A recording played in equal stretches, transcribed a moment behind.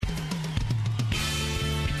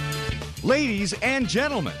Ladies and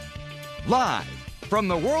gentlemen, live from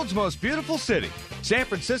the world's most beautiful city, San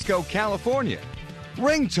Francisco, California,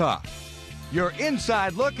 Ringtalk, your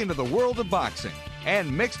inside look into the world of boxing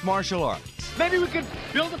and mixed martial arts. Maybe we could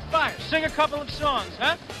build a fire, sing a couple of songs,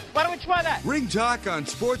 huh? Why don't we try that? Ringtalk on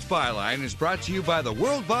Sports Byline is brought to you by the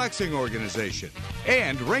World Boxing Organization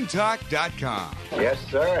and ringtalk.com. Yes,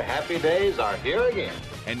 sir. Happy days are here again.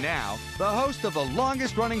 And now, the host of the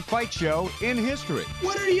longest-running fight show in history.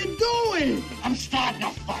 What are you doing? I'm starting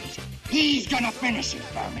a fight. He's gonna finish it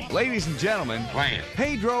for me. Ladies and gentlemen,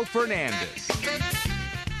 Pedro Fernandez.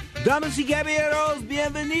 Damas y caballeros,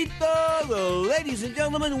 bienvenidos. Ladies and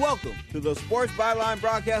gentlemen, welcome to the Sports Byline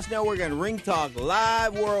Broadcast Network and Ring Talk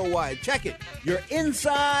Live Worldwide. Check it, your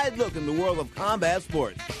inside look in the world of combat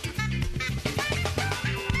sports.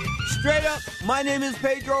 Straight up, my name is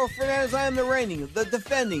Pedro Fernandez. I am the reigning, the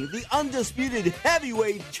defending, the undisputed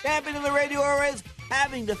heavyweight champion of the radio airways,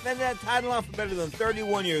 having defended that title on for better than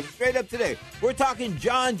 31 years. Straight up today, we're talking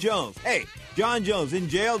Jon Jones. Hey, Jon Jones in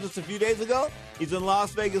jail just a few days ago. He's in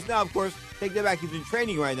Las Vegas now, of course. Take that back. He's in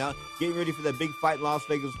training right now, getting ready for that big fight in Las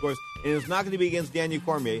Vegas, of course. And it's not going to be against Daniel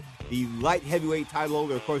Cormier, the light heavyweight title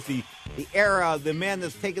holder. Of course, the era, the man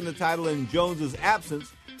that's taken the title in Jones's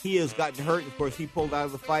absence. He has gotten hurt. Of course, he pulled out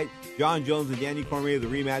of the fight. Jon Jones and Daniel Cormier, the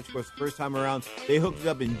rematch, of course, the first time around. They hooked it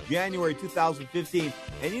up in January 2015.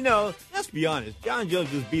 And, you know, let's be honest. Jon Jones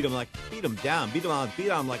just beat him down, beat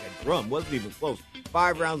him like a drum. Wasn't even close.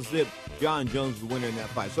 5 rounds zip. Jon Jones is the winner in that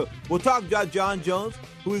fight. So we'll talk about Jon Jones,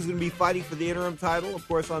 who is going to be fighting for the interim title, of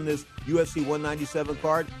course, on this UFC 197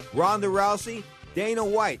 card. Ronda Rousey, Dana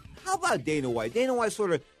White. How about Dana White? Dana White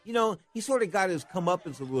sort of, you know, he sort of got his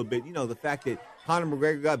comeuppance a little bit. You know, the fact that Conor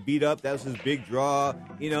McGregor got beat up, that was his big draw.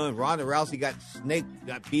 You know, and Ronda Rousey got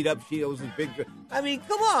beat up. That was his big draw. I mean,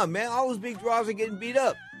 come on, man. All those big draws are getting beat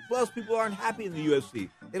up. Plus, people aren't happy in the UFC.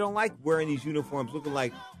 They don't like wearing these uniforms looking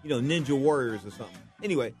like, you know, ninja warriors or something.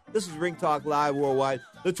 Anyway, this is Ring Talk Live Worldwide.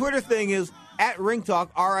 The Twitter thing is at Ring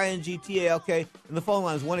Talk, RINGTALK. And the phone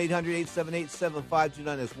line is 1-800-878-7529.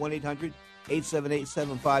 That's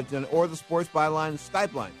 1-800-878-7529. Or the Sports Byline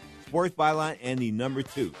Skype line. Sports Byline and the number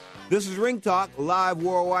 2. This is Ring Talk Live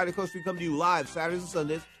Worldwide. Of course, we come to you live Saturdays and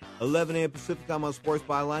Sundays, 11 a.m. Pacific time on Sports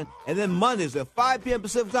Byline. And then Mondays at 5 p.m.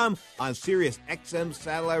 Pacific time on Sirius XM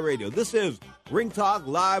Satellite Radio. This is Ring Talk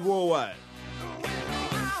Live Worldwide.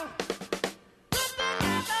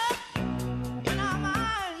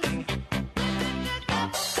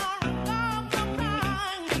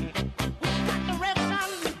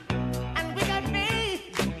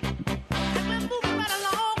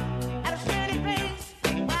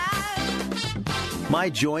 My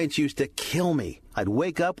joints used to kill me. I'd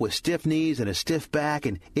wake up with stiff knees and a stiff back,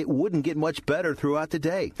 and it wouldn't get much better throughout the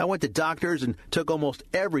day. I went to doctors and took almost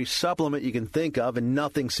every supplement you can think of, and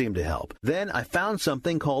nothing seemed to help. Then I found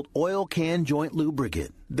something called Oil Can Joint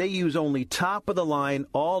Lubricant. They use only top-of-the-line,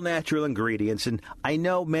 all-natural ingredients, and I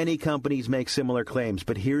know many companies make similar claims,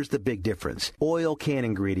 but here's the big difference. Oil Can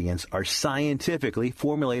ingredients are scientifically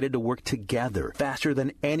formulated to work together faster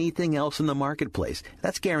than anything else in the marketplace.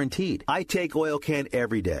 That's guaranteed. I take Oil Can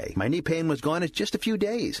every day. My knee pain was gone in just a few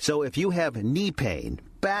days. So if you have knee pain,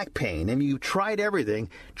 back pain, and you tried everything,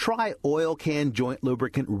 try Oil Can Joint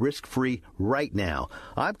Lubricant risk-free right now.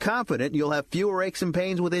 I'm confident you'll have fewer aches and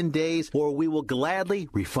pains within days, or we will gladly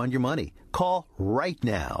refund your money. Call right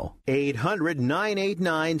now.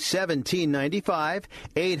 800-989-1795.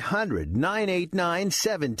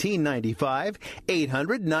 800-989-1795.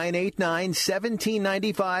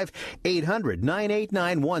 800-989-1795.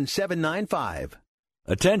 800-989-1795.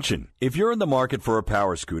 Attention! If you're in the market for a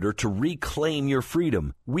power scooter to reclaim your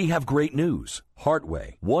freedom, we have great news.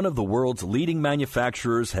 Hartway, one of the world's leading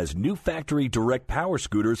manufacturers, has new factory direct power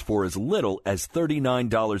scooters for as little as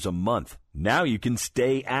 $39 a month. Now you can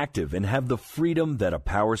stay active and have the freedom that a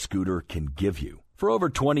power scooter can give you. For over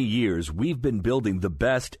 20 years, we've been building the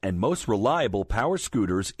best and most reliable power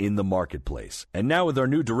scooters in the marketplace. And now with our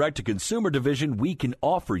new direct-to-consumer division, we can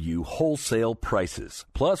offer you wholesale prices.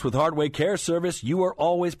 Plus, with Hardway Care Service, you are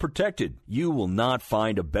always protected. You will not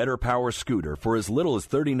find a better power scooter for as little as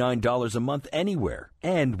 $39 a month anywhere.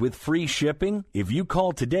 And with free shipping, if you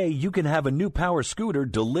call today, you can have a new power scooter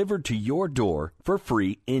delivered to your door for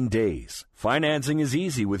free in days. Financing is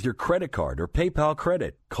easy with your credit card or PayPal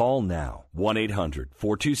credit. Call now.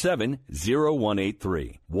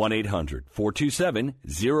 1-800-427-0183.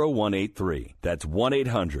 1-800-427-0183. That's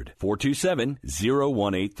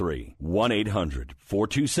 1-800-427-0183.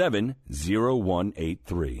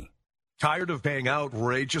 1-800-427-0183. Tired of paying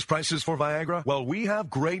outrageous prices for Viagra? Well, we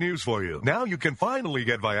have great news for you. Now you can finally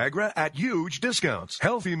get Viagra at huge discounts.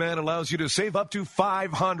 Healthy Man allows you to save up to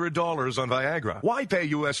 $500 on Viagra. Why pay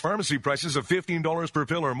U.S. pharmacy prices of $15 per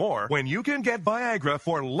pill or more when you can get Viagra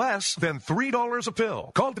for less than $3 a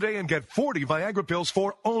pill? Call today and get 40 Viagra pills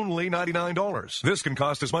for only $99. This can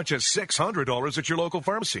cost as much as $600 at your local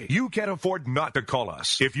pharmacy. You can't afford not to call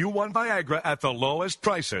us. If you want Viagra at the lowest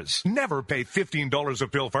prices, never pay $15 a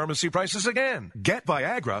pill pharmacy prices again. Get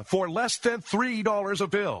Viagra for less than $3 a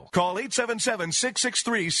pill. Call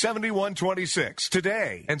 877-663-7126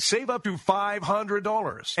 today and save up to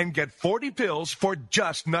 $500 and get 40 pills for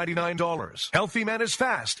just $99. Healthy Man is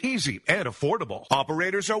fast, easy, and affordable.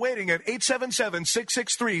 Operators are waiting at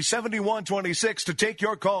 877-663-7126 to take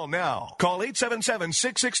your call now. Call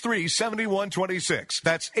 877-663-7126.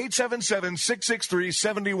 That's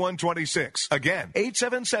 877-663-7126. Again,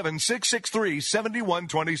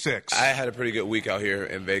 877-663-7126. I had a pretty good week out here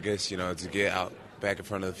in Vegas, to get out back in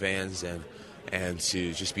front of the fans and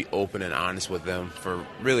to just be open and honest with them for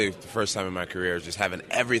really the first time in my career, just having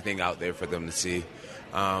everything out there for them to see.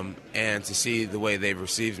 And to see the way they've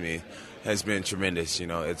received me has been tremendous.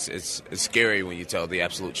 It's scary when you tell the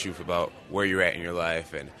absolute truth about where you're at in your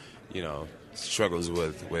life and, struggles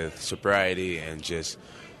with sobriety and just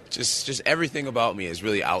everything about me is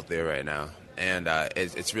really out there right now. And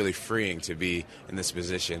it's really freeing to be in this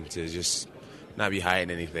position to just not be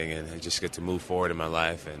hiding anything and just get to move forward in my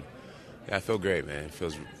life. And I feel great, man. It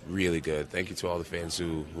feels really good. Thank you to all the fans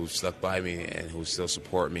who stuck by me and who still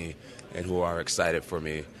support me and who are excited for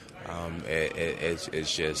me.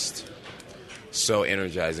 It's just so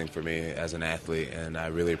energizing for me as an athlete, and I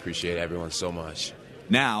really appreciate everyone so much.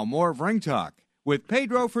 Now, more of Ring Talk with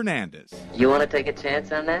Pedro Fernandez. You want to take a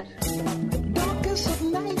chance on that? Darkest of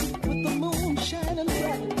night with the moon shining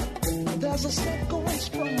bright. There's a set going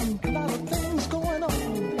strong, a lot of things going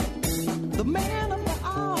on. The man of the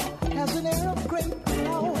hour has an air of great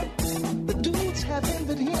power. The dudes have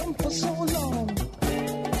envied him for so long.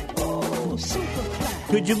 Oh, super fly.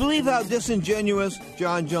 Could you believe how disingenuous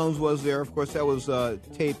John Jones was there? Of course, that was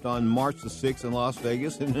taped on March the 6th in Las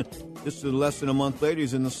Vegas, and just less than a month later,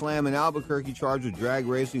 he's in the Slam in Albuquerque, charged with drag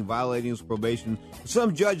racing, violating his probation.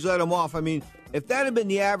 Some judge let him off. I mean, if that had been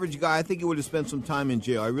the average guy, I think he would have spent some time in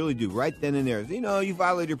jail. I really do, right then and there. You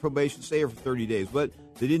violated your probation, stay here for 30 days. But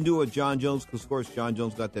they didn't do it with John Jones because, of course, John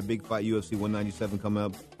Jones got that big fight, UFC 197, coming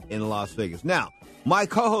up in Las Vegas. Now, my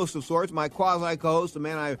co-host of sorts, my quasi-co-host, the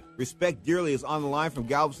man I respect dearly, is on the line from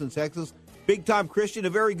Galveston, Texas. Big-time Christian, a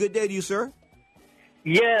very good day to you, sir.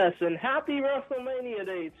 Yes, and happy WrestleMania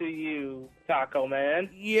Day to you, Taco Man.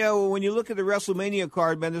 Yeah, well, when you look at the WrestleMania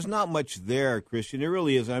card, man, there's not much there, Christian. There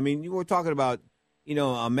really isn't. I mean, we're talking about,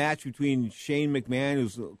 a match between Shane McMahon,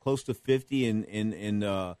 who's close to 50, and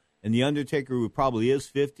The Undertaker, who probably is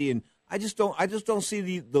 50, and I just don't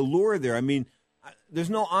see the lure there. I mean, there's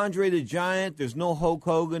no Andre the Giant, there's no Hulk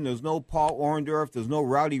Hogan, there's no Paul Orndorff, there's no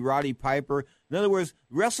Roddy Piper. In other words,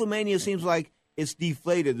 WrestleMania seems like it's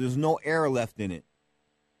deflated. There's no air left in it.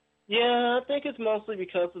 Yeah, I think it's mostly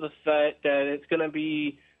because of the fact that it's going to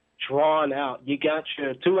be drawn out. You got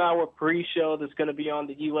your 2-hour pre-show that's going to be on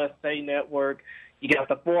the USA Network. You got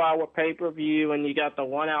the 4-hour pay-per-view, and you got the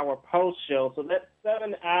 1-hour post-show. So that's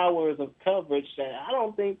 7 hours of coverage that I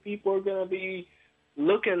don't think people are going to be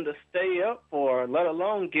looking to stay up for, let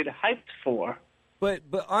alone get hyped for. But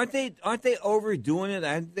aren't they overdoing it?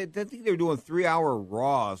 I think they're doing 3-hour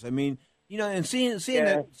Raws. I mean, and seeing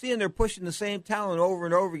they're pushing the same talent over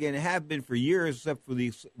and over again, and have been for years, except with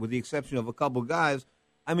the exception of a couple guys.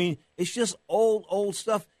 I mean, it's just old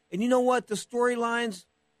stuff. And you know what? The storylines,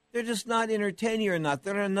 they're just not entertaining or not.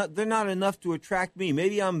 They're not enough to attract me.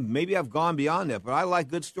 Maybe I've gone beyond that, but I like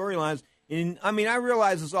good storylines. And I mean, I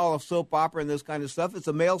realize it's all a soap opera and this kind of stuff. It's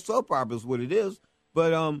a male soap opera is what it is.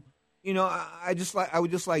 But I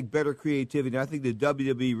would just like better creativity. I think the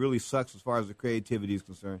WWE really sucks as far as the creativity is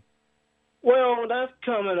concerned. Well, that's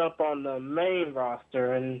coming up on the main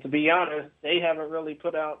roster, and to be honest, they haven't really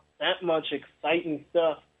put out that much exciting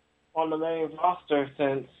stuff on the main roster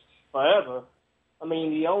since forever. I mean,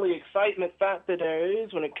 the only excitement factor there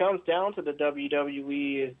is when it comes down to the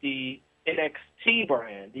WWE is the NXT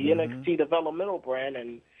brand, the NXT developmental brand,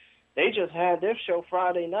 and they just had their show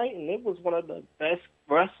Friday night, and it was one of the best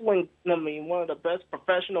one of the best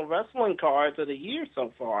professional wrestling cards of the year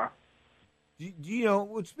so far.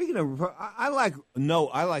 Speaking of, I like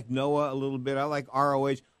Noah a little bit. I like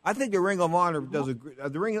ROH. I think the Ring of Honor does a great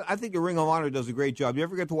job. You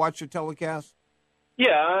ever get to watch their telecast?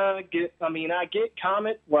 Yeah, I get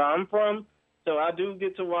Comet where I'm from, so I do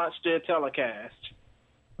get to watch their telecast.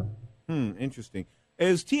 Interesting.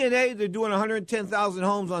 Is TNA, they're doing 110,000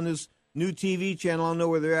 homes on this new TV channel. I don't know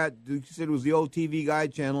where they're at. You said it was the old TV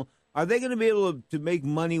Guide channel. Are they going to be able to make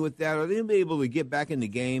money with that? Are they going to be able to get back in the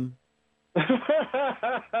game?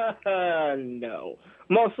 No.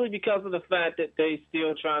 Mostly because of the fact that they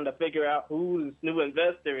still trying to figure out who this new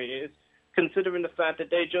investor is, considering the fact that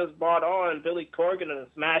they just bought on Billy Corgan and the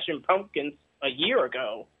Smashing Pumpkins a year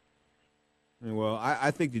ago. Well,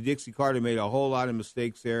 I think the Dixie Carter made a whole lot of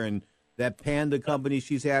mistakes there, and that Panda company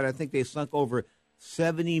she's had, I think they sunk over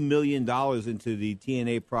 $70 million into the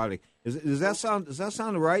TNA product. Does that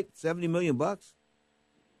sound right? $70 million bucks?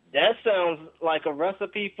 That sounds like a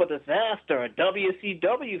recipe for disaster, a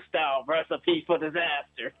WCW-style recipe for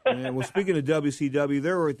disaster. Yeah, well, speaking of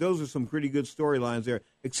WCW, those are some pretty good storylines there,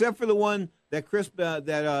 except for the one that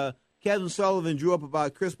Kevin Sullivan drew up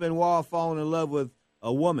about Chris Benoit falling in love with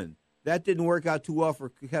a woman. That didn't work out too well for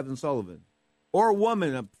Kevin Sullivan, or a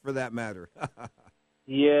woman for that matter.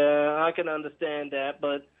 Yeah, I can understand that,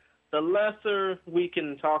 but the lesser we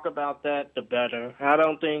can talk about that, the better. I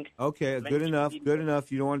don't think. Okay, good enough. Good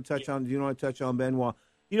enough. You don't want to touch on. You don't want to touch on Benoit.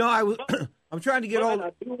 You know, I'm trying to get old.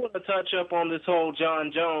 I do want to touch up on this whole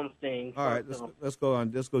John Jones thing. All right, let's go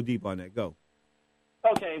on. Let's go deep on that. Go.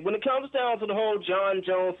 Okay, when it comes down to the whole John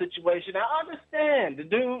Jones situation, I understand. The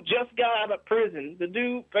dude just got out of prison. The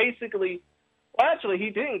dude basically, well, actually, he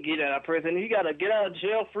didn't get out of prison. He got a get out of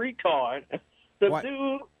jail free card. The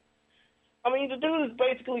dude is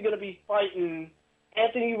basically going to be fighting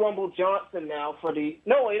Anthony Rumble Johnson now for the.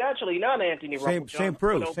 No, wait, actually, not Anthony Rumble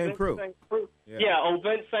Johnson. Same crew. Yeah,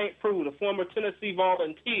 Ovent St. Preux, the former Tennessee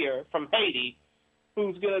Volunteer from Haiti,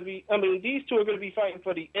 who's going to be. I mean, these two are going to be fighting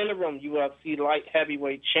for the interim UFC light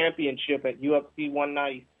heavyweight championship at UFC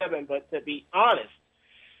 197. But to be honest,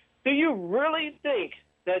 do you really think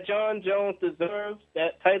that John Jones deserves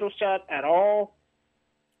that title shot at all?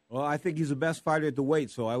 Well, I think he's the best fighter at the weight,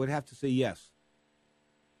 so I would have to say yes.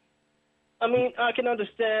 I mean, I can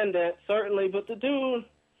understand that, certainly, but the dude,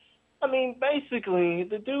 basically,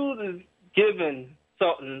 the dude is given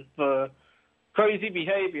something for crazy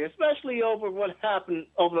behavior, especially over what happened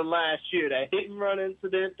over the last year, that hit-and-run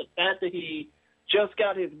incident, the fact that he just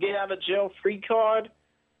got his get-out-of-jail-free card.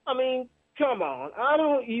 I mean, come on. I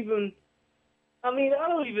don't even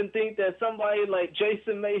think that somebody like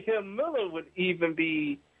Jason Mayhem Miller would even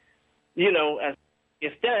be, as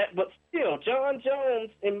if that, but still, John Jones,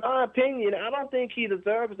 in my opinion, I don't think he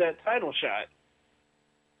deserves that title shot.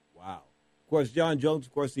 Wow. Of course, John Jones,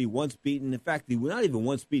 he once beaten. In fact, he not even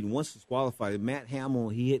once beaten, once disqualified. He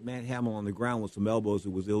hit Matt Hamill on the ground with some elbows.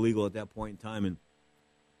 It was illegal at that point in time, and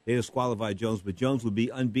they disqualified Jones. But Jones would be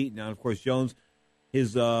unbeaten. Now, of course, Jones,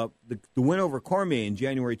 the win over Cormier in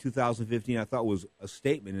January 2015, I thought was a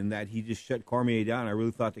statement in that he just shut Cormier down. I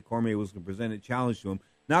really thought that Cormier was going to present a challenge to him.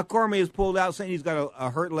 Now Cormier has pulled out, saying he's got a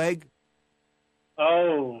hurt leg.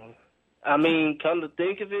 Oh, come to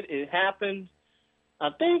think of it, it happened,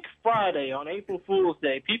 I think, Friday on April Fool's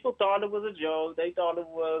Day. People thought it was a joke. They thought it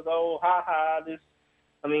was, oh, ha-ha, this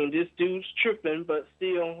dude's tripping. But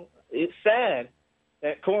still, it's sad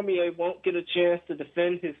that Cormier won't get a chance to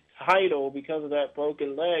defend his title because of that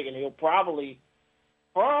broken leg, and he'll probably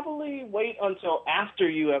wait until after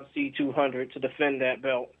UFC 200 to defend that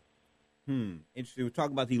belt. Interesting. We're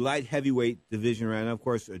talking about the light heavyweight division right now. Of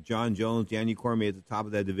course, John Jones, Daniel Cormier at the top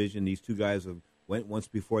of that division. These two guys went once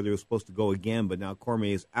before. They were supposed to go again, but now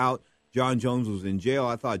Cormier is out. John Jones was in jail.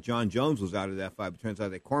 I thought John Jones was out of that fight, but it turns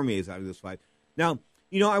out that Cormier is out of this fight. Now,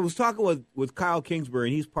 I was talking with Kyle Kingsbury,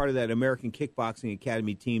 and he's part of that American Kickboxing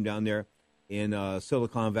Academy team down there in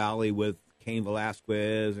Silicon Valley with Cain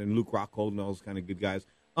Velasquez and Luke Rockhold and all those kind of good guys.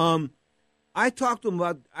 I talked to him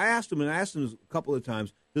I asked him a couple of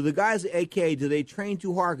times, do the guys at AK, do they train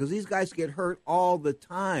too hard? Because these guys get hurt all the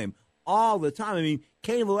time.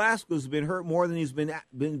 Cain Velasquez has been hurt more than he's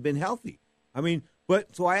been healthy.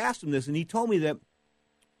 So I asked him this, and he told me that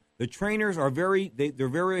the trainers are they're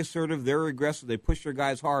very assertive, they're aggressive, they push their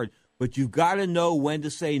guys hard, but you've got to know when to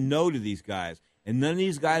say no to these guys. And none of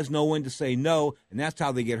these guys know when to say no, and that's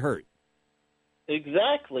how they get hurt.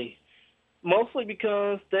 Exactly. Mostly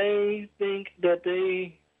because they think that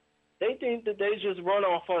they just run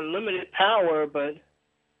off unlimited power, but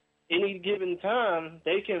any given time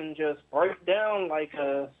they can just break down like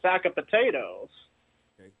a sack of potatoes.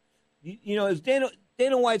 Okay. As Dana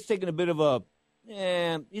White's taking a bit of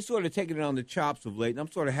he's sort of taking it on the chops of late, and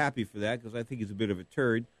I'm sort of happy for that because I think he's a bit of a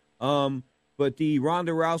turd. But the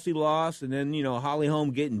Ronda Rousey loss, and then Holly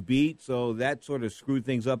Holm getting beat, so that sort of screwed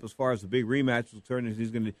things up as far as the big rematch was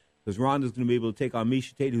concerned. Because Ronda's going to be able to take on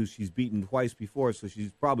Miesha Tate, who she's beaten twice before, so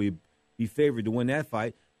she's probably be favored to win that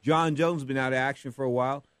fight. John Jones has been out of action for a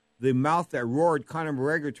while. the mouth that roared Conor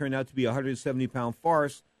McGregor turned out to be a 170-pound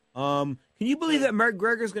farce. Can you believe that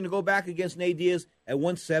McGregor's going to go back against Nate Diaz at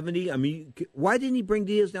 170? I mean, why didn't he bring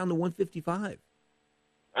Diaz down to 155?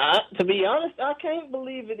 To be honest, I can't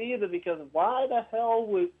believe it either, because why the hell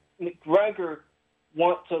would McGregor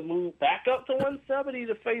want to move back up to 170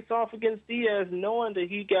 to face off against Diaz, knowing that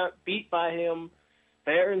he got beat by him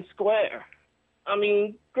fair and square? I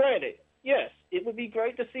mean, granted, yes, it would be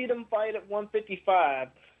great to see them fight at 155.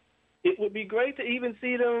 It would be great to even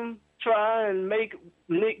see them try and make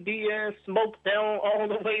Nick Diaz smoke down all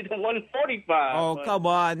the way to 145. Oh, come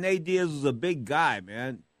on. Nate Diaz is a big guy,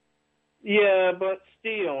 man. Yeah, but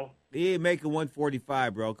still. He ain't making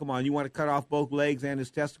 145, bro. Come on. You want to cut off both legs and his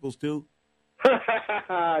testicles, too?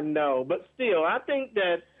 No, but still, I think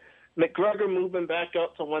that McGregor moving back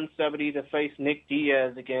up to 170 to face Nick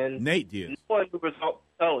Diaz again. Nate Diaz.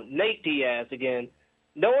 Nate Diaz again.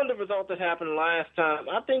 Knowing the result that happened last time,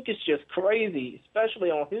 I think it's just crazy,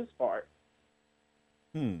 especially on his part.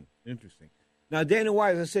 Interesting. Now, Dana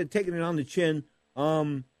White, as I said, taking it on the chin.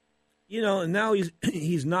 And now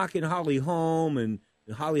he's knocking Holly Holm and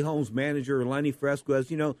Holly Holm's manager, Lenny Fresquez.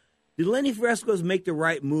 Did Lenny Fresquez make the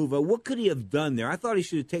right move? What could he have done there? I thought he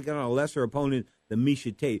should have taken on a lesser opponent than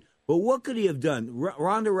Miesha Tate. But what could he have done?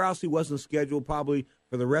 Ronda Rousey wasn't scheduled probably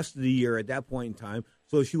for the rest of the year at that point in time,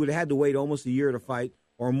 so she would have had to wait almost a year to fight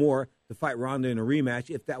or more to fight Ronda in a rematch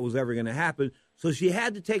if that was ever going to happen. So she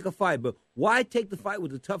had to take a fight. But why take the fight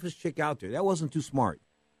with the toughest chick out there? That wasn't too smart.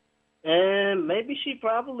 And maybe she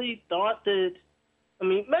probably thought that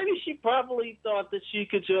she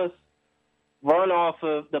could just run off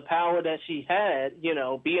of the power that she had, being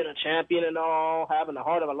a champion and all, having the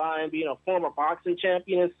heart of a lion, being a former boxing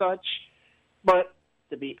champion and such. But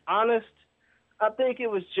to be honest, I think it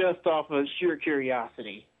was just off of sheer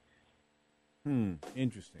curiosity.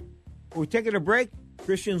 Interesting. We're taking a break.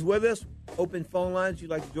 Christian's with us. Open phone lines.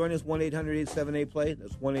 You'd like to join us, 1-800-878-PLAY.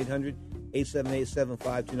 That's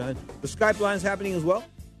 1-800-878-7529. The Skype line's happening as well.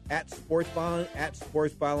 At Sports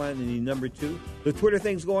Byline, and the number 2. The Twitter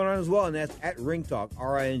thing's going on as well, and that's at Ringtalk,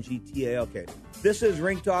 Ringtalk. This is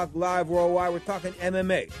Ringtalk live worldwide. We're talking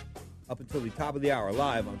MMA up until the top of the hour,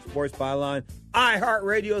 live on Sports Byline,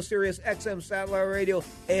 iHeartRadio, Sirius XM Satellite Radio,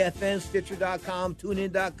 AFN, Stitcher.com,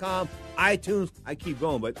 TuneIn.com, iTunes. I keep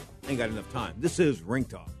going, but ain't got enough time. This is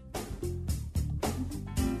Ringtalk.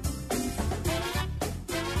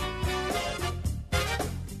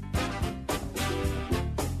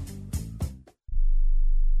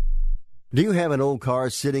 Do you have an old car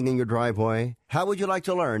sitting in your driveway? How would you like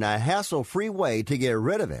to learn a hassle-free way to get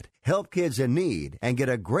rid of it, help kids in need, and get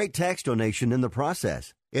a great tax donation in the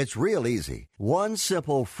process? It's real easy. One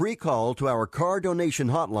simple free call to our car donation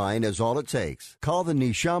hotline is all it takes. Call the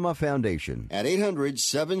Neshama Foundation at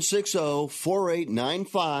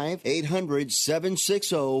 800-760-4895,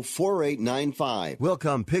 800-760-4895. We'll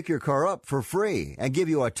come pick your car up for free and give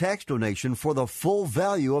you a tax donation for the full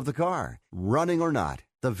value of the car, running or not.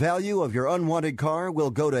 The value of your unwanted car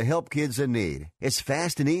will go to help kids in need. It's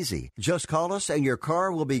fast and easy. Just call us and your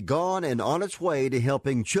car will be gone and on its way to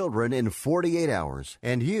helping children in 48 hours.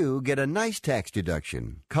 And you get a nice tax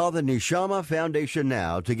deduction. Call the Neshama Foundation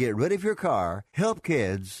now to get rid of your car, help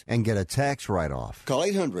kids, and get a tax write-off. Call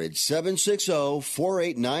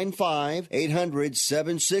 800-760-4895,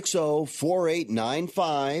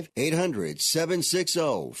 800-760-4895,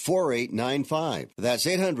 800-760-4895. That's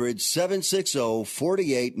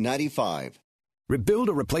 800-760-4895. Rebuild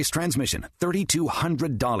or replace transmission,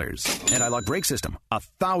 $3,200. Anti-lock brake system,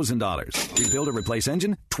 $1,000. Rebuild or replace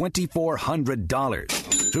engine,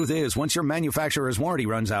 $2,400. Truth is, once your manufacturer's warranty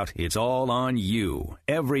runs out, it's all on you.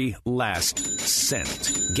 Every last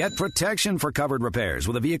cent. Get protection for covered repairs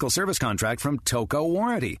with a vehicle service contract from Toco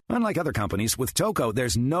Warranty. Unlike other companies, with Toco,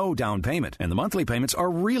 there's no down payment, and the monthly payments are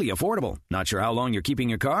really affordable. Not sure how long you're keeping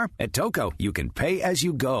your car? At Toco, you can pay as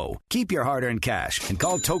you go. Keep your hard-earned cash and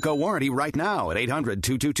call Toco Warranty right now at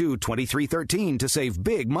 800-222-2313 to save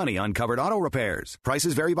big money on covered auto repairs.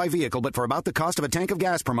 Prices vary by vehicle, but for about the cost of a tank of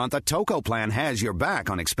gas per month, a Toco plan has your back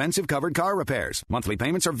on expensive covered car repairs. Monthly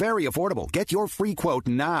payments are very affordable. Get your free quote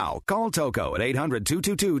now. Call Toco at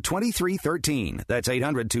 800-222-2313. That's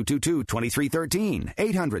 800-222-2313.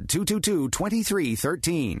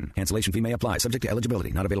 800-222-2313. Cancellation fee may apply. Subject to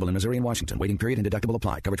eligibility. Not available in Missouri and Washington. Waiting period and deductible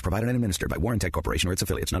apply. Coverage provided and administered by Warrantech Corporation or its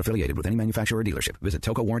affiliates. Not affiliated with any manufacturer or dealership. Visit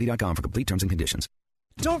TocoWarranty.com for complete terms and conditions.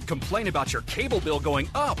 Don't complain about your cable bill going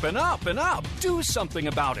up and up and up. Do something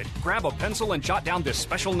about it. Grab a pencil and jot down this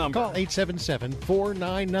special number. Call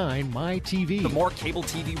 877-499-MY-TV. The more cable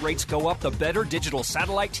TV rates go up, the better digital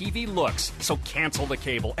satellite TV looks. So cancel the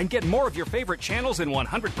cable and get more of your favorite channels in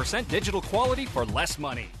 100% digital quality for less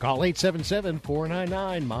money. Call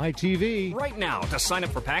 877-499-MY-TV. Right now to sign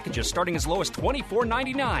up for packages starting as low as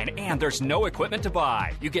 $24.99. And there's no equipment to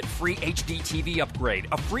buy. You get free HD TV upgrade,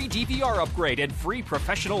 a free DVR upgrade, and free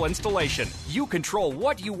professional installation. You control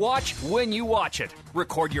what you watch when you watch it.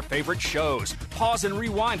 Record your favorite shows. Pause and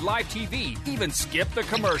rewind live TV. Even skip the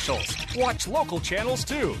commercials. Watch local channels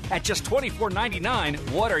too. At just $24.99,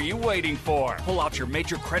 what are you waiting for? Pull out your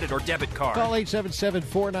major credit or debit card. Call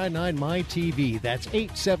 877-499-MY-TV. That's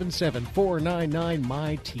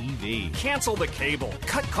 877-499-MY-TV. Cancel the cable.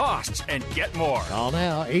 Cut costs and get more. Call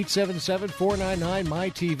now.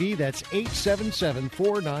 877-499-MY-TV. That's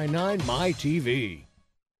 877-499-MY-TV.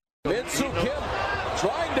 Min-Soo Kim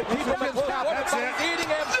trying to keep him at close. What about eating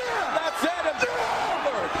him? That's it. And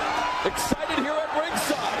excited here at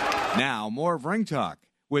ringside. Now, more of Ring Talk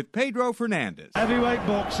with Pedro Fernandez. Heavyweight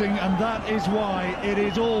boxing, and that is why it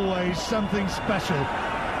is always something special.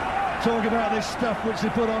 Talk about this stuff which they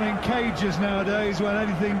put on in cages nowadays when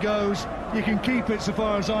anything goes. You can keep it so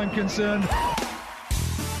far as I'm concerned.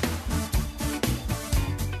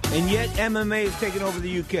 And yet, MMA is taking over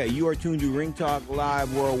the UK. You are tuned to Ring Talk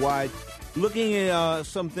Live Worldwide. Looking at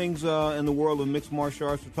some things in the world of mixed martial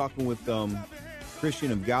arts. We're talking with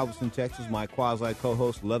Christian of Galveston, Texas, my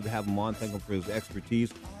quasi-co-host. Love to have him on. Thank him for his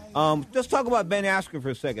expertise. Let's talk about Ben Askren for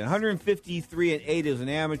a second. 153-8 as an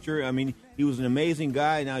amateur. I mean, he was an amazing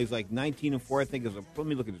guy. Now he's like 19-4, I think. Let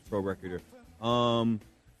me look at his pro record here.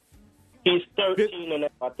 He's 13-0.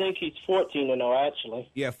 I think he's 14-0, actually.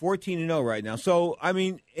 Yeah, 14-0 right now. So, I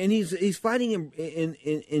mean, and he's fighting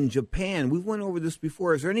in Japan. We've went over this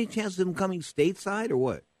before. Is there any chance of him coming stateside or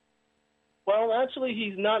what? Well, actually,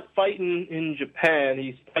 he's not fighting in Japan.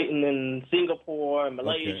 He's fighting in Singapore and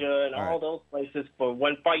Malaysia and all those places for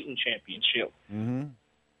one fighting championship. Mm-hmm.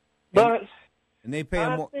 But and they pay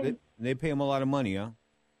him. They pay him a lot of money, huh?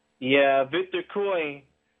 Yeah, Victor Coy,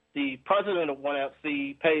 the president of ONE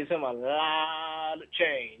FC, pays him a lot of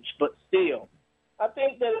change. But still, I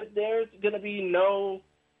think that there's going to be no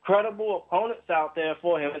credible opponents out there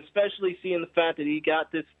for him, especially seeing the fact that he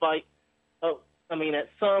got this fight, at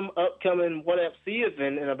some upcoming ONE FC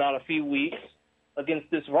event in about a few weeks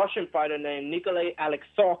against this Russian fighter named Nikolai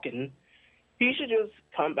Alexakin. He should just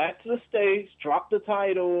come back to the States, drop the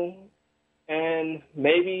title, and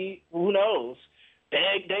maybe, who knows,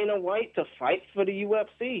 beg Dana White to fight for the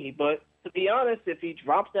UFC. But to be honest, if he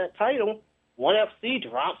drops that title, ONE FC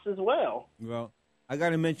drops as well. Well, I got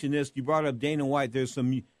to mention this. You brought up Dana White. There's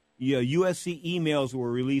some UFC emails that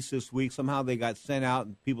were released this week. Somehow they got sent out,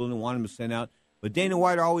 and people didn't want them to send out. But Dana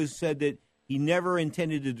White always said that he never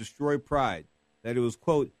intended to destroy Pride, that it was,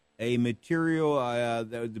 quote, a material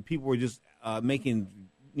that the people were just making,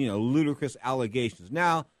 ludicrous allegations.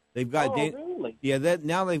 Now they've got really?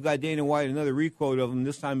 Now they've got Dana White, another requote of him.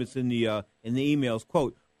 This time it's in the emails.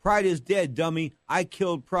 Quote, "Pride is dead, dummy. I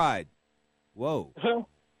killed Pride." Whoa.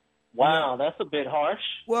 Wow, that's a bit harsh.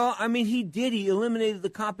 Well, I mean, he did. He eliminated the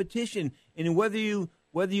competition, and whether you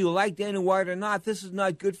like Dana White or not, this is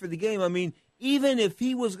not good for the game. I mean, even if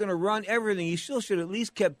he was going to run everything, he still should have at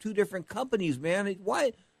least kept two different companies, man.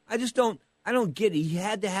 Why? I don't get it. He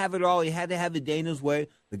had to have it all. He had to have it Dana's way.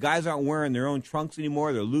 The guys aren't wearing their own trunks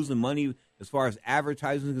anymore. They're losing money as far as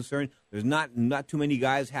advertising is concerned. There's not too many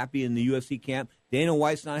guys happy in the UFC camp. Dana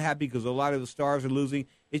White's not happy because a lot of the stars are losing.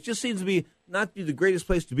 It just seems to be not be the greatest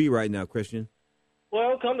place to be right now, Christian.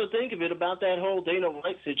 Well, come to think of it, about that whole Dana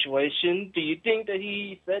White situation, do you think that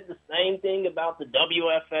he said the same thing about the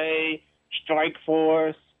WFA,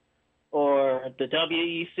 Strikeforce, or the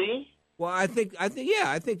WEC? Well, I think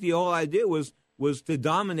the whole idea was to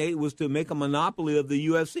dominate, was to make a monopoly of the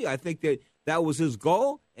UFC. I think that was his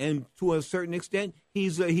goal, and to a certain extent,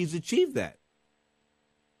 he's achieved that.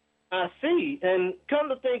 I see, and come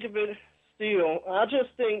to think of it, still, I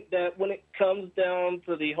just think that when it comes down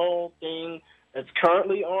to the whole thing that's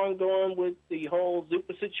currently ongoing with the whole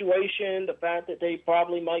Zupa situation, the fact that they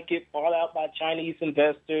probably might get bought out by Chinese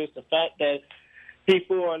investors, the fact that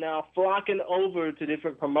people are now flocking over to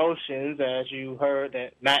different promotions, as you heard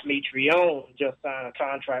that Matt Mitrione just signed a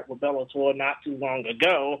contract with Bellator not too long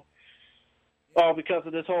ago, all because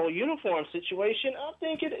of this whole uniform situation. I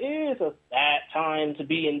think it is a sad time to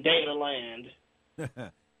be in Dana land.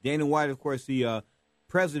 Dana White, of course, the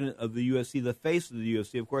president of the UFC, the face of the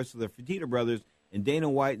UFC, of course, the Fertitta brothers, and Dana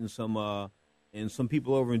White and some and some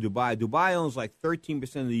people over in Dubai. Dubai owns like 13%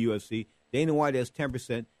 of the UFC. Dana White has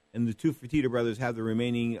 10%, and the two Fertitta brothers have the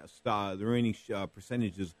remaining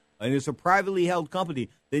percentages. And it's a privately held company.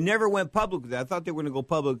 They never went public with that. I thought they were going to go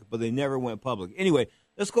public, but they never went public. Anyway,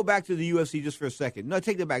 let's go back to the UFC just for a second. No,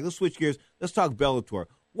 take that back. Let's switch gears. Let's talk Bellator.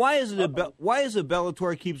 Why is it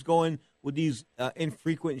Bellator keeps going with these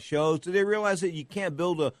infrequent shows? Do they realize that you can't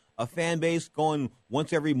build a fan base going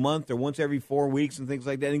once every month or once every 4 weeks and things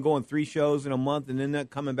like that, and going 3 shows in a month and then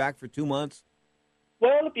not coming back for 2 months?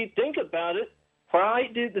 Well, if you think about it,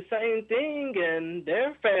 Pride did the same thing, and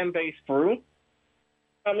their fan base grew.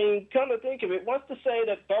 I mean, come to think of it, what's to say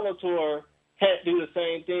that Bellator can't do the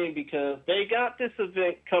same thing, because they got this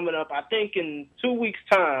event coming up, I think, in 2 weeks'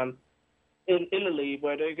 time in Italy,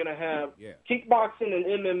 where they're going to have kickboxing and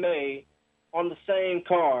MMA on the same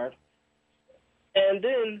card. And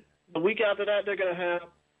then the week after that, they're going to have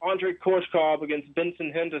Andre Korshkov against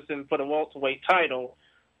Benson Henderson for the welterweight title.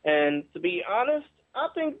 And to be honest, I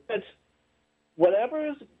think that whatever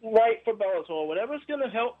is right for Bellator, whatever's going to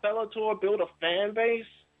help Bellator build a fan base,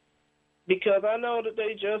 because I know that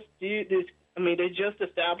they just did this. I mean, they just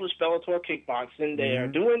established Bellator Kickboxing. They're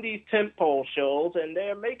doing these tentpole shows, and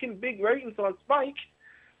they're making big ratings on Spike.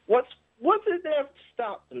 What's it there to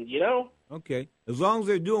stop them, you know? Okay. As long as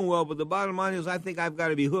they're doing well, but the bottom line is I think I've got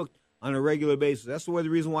to be hooked on a regular basis. That's the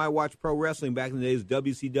reason why I watched pro wrestling back in the days,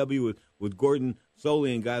 WCW with Gordon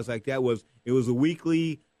Soley and guys like that. It was a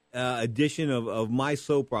weekly edition of my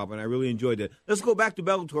soap opera, and I really enjoyed it. Let's go back to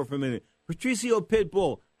Bellator for a minute. Patricio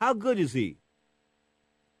Pitbull, how good is he?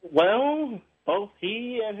 Well, both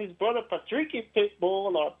he and his brother Patricky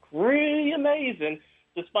Pitbull are pretty amazing,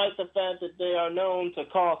 despite the fact that they are known to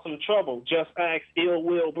cause some trouble. Just ask Ill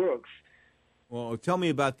Will Brooks. Well, tell me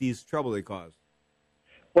about these trouble they caused.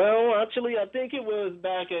 Well, actually, I think it was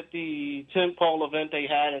back at the tentpole event they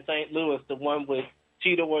had in St. Louis, the one with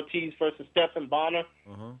Tito Ortiz versus Stephan Bonner.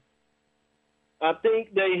 I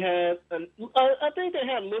think they had a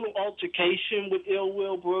little altercation with Ill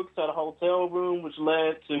Will Brooks at a hotel room, which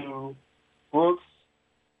led to Brooks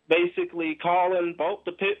basically calling both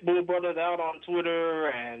the Pitbull brothers out on Twitter,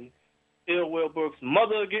 and Ill Will Brooks'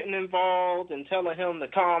 mother getting involved and telling him to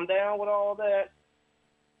calm down with all that.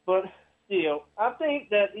 But still, I think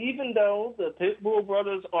that even though the Pitbull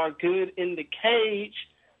brothers are good in the cage,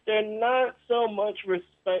 they're not so much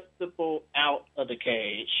respectable out of the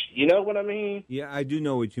cage. You know what I mean? Yeah, I do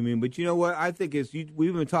know what you mean. But you know what? I think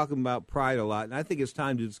we've been talking about Pride a lot, and I think it's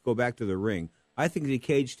time to just go back to the ring. I think the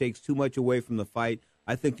cage takes too much away from the fight.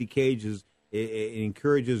 I think the cage it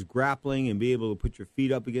encourages grappling and be able to put your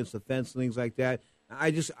feet up against the fence and things like that. I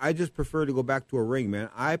just prefer to go back to a ring, man.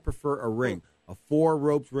 I prefer a ring, a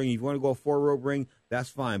 4-ropes ring. If you want to go a 4-rope ring, that's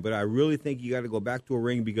fine. But I really think you got to go back to a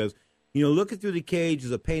ring because, you know, looking through the cage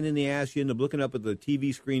is a pain in the ass. You end up looking up at the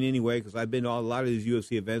TV screen anyway, because I've been to a lot of these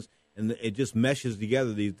UFC events, and it just meshes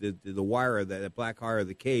together, the wire, that black wire of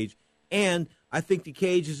the cage. And I think the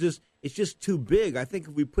cage is just too big. I think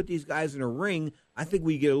if we put these guys in a ring, I think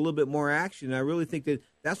we get a little bit more action. I really think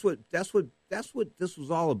that's what this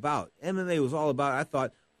was all about. MMA was all about, I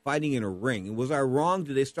thought, fighting in a ring. And was I wrong?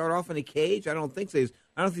 Did they start off in a cage? I don't think so.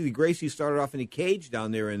 I don't think the Gracies started off in a cage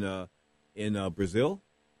down there in Brazil.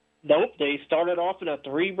 Nope, they started off in a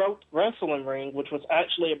 3-rope wrestling ring, which was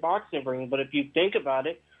actually a boxing ring. But if you think about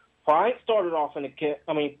it, Pride started off in a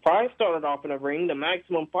ring. The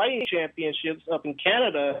Maximum Fighting Championships up in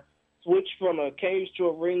Canada switched from a cage to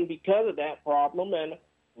a ring because of that problem. And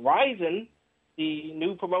Ryzen, the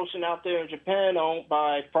new promotion out there in Japan owned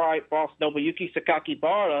by Pride boss Nobuyuki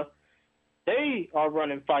Sakakibara, they are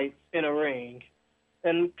running fights in a ring.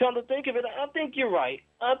 And come to think of it, I think you're right.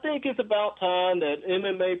 I think it's about time that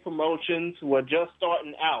MMA promotions who are just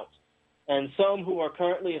starting out and some who are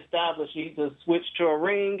currently established need to switch to a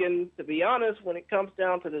ring. And to be honest, when it comes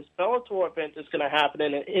down to this Bellator event that's going to happen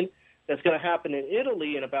in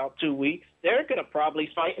Italy in about 2 weeks, they're going to probably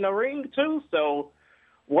fight in a ring too. So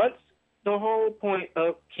what's the whole point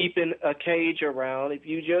of keeping a cage around if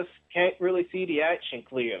you just can't really see the action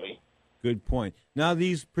clearly? Good point. Now,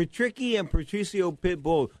 these Patricky and Patricio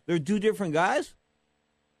Pitbull, they're two different guys?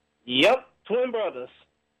 Yep, twin brothers.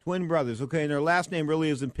 Twin brothers, okay, and their last name really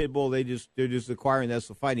isn't Pitbull. They're just acquiring that's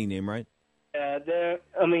the fighting name, right?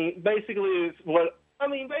 Basically,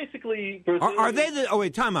 Brazil. Are they the? Oh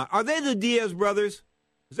wait, time out. Are they the Diaz brothers?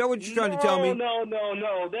 Is that what you're trying to tell me? No.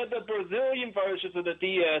 They're the Brazilian versions of the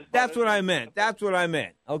Diaz. That's what I meant.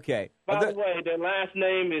 Okay. By the way, their last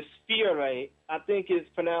name is Fiore. I think it's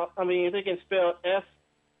pronounced. I think it's spelled Firere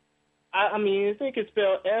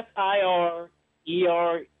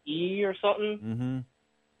or something. Mm-hmm.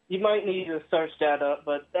 You might need to search that up,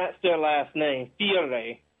 but that's their last name,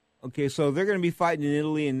 Fiore. Okay, so they're going to be fighting in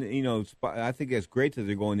Italy, and I think that's great that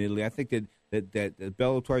they're going to Italy. I think that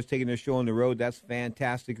Bellator is taking their show on the road. That's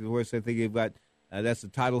fantastic. Of course, I think they've got that's the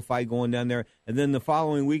title fight going down there. And then the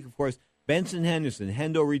following week, of course, Benson Henderson.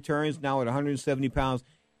 Hendo returns now at 170 pounds.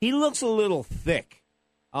 He looks a little thick.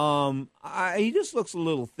 He just looks a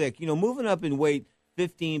little thick. Moving up in weight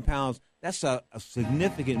 15 pounds, that's a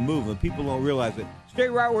significant move, and people don't realize it. Straight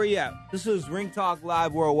right where you at. This is Ring Talk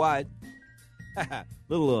Live Worldwide.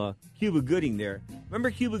 Little Cuba Gooding there.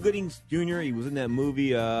 Remember Cuba Gooding Jr.? He was in that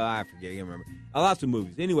movie. I forget. I can't remember. Lots of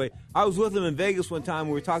movies. Anyway, I was with him in Vegas one time.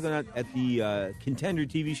 We were talking at the Contender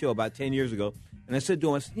TV show about 10 years ago. And I said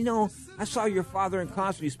to him, I saw your father in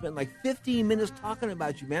concert. He spent like 15 minutes talking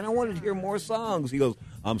about you, man. I wanted to hear more songs. He goes,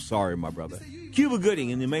 I'm sorry, my brother. Cuba Gooding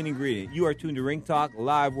in the main ingredient. You are tuned to Ring Talk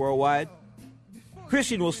Live Worldwide.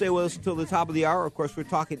 Christian will stay with us until the top of the hour. Of course, we're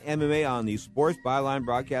talking MMA on the Sports Byline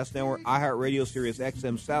Broadcast Network, iHeartRadio, Sirius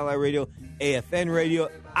XM Satellite Radio, AFN Radio,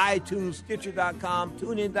 iTunes, Stitcher.com,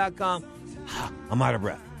 TuneIn.com. I'm out of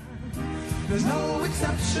breath. There's no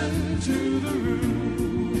exception to the rule.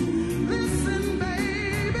 Listen,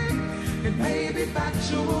 baby, it may be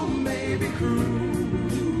factual, may be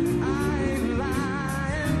cruel. I ain't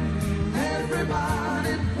lying.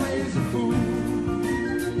 Everybody plays a fool.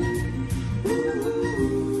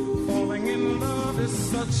 Falling in love is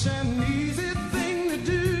such an easy thing to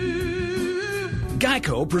do.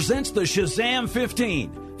 Geico presents the Shazam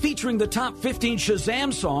 15, featuring the top 15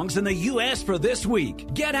 Shazam songs in the U.S. for this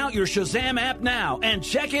week. Get out your Shazam app now and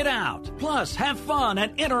check it out. Plus, have fun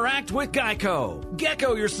and interact with Geico.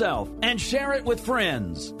 Gecko yourself and share it with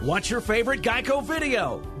friends. Watch your favorite Geico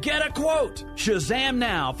video. Get a quote. Shazam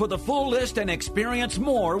now for the full list and experience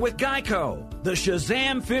more with Geico. The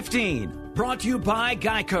Shazam 15. Brought to you by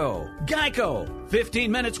Geico. Geico. 15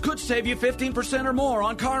 minutes could save you 15% or more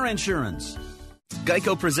on car insurance.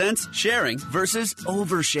 Geico presents sharing versus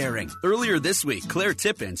oversharing. Earlier this week, Claire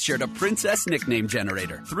Tippins shared a princess nickname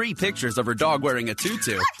generator, 3 pictures of her dog wearing a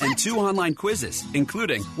tutu, and 2 online quizzes,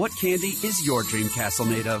 including, what candy is your dream castle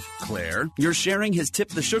made of? Claire, your sharing has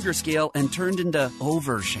tipped the sugar scale and turned into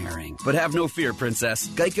oversharing. But have no fear, princess.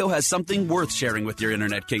 Geico has something worth sharing with your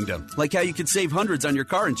internet kingdom, like how you could save hundreds on your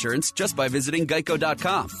car insurance just by visiting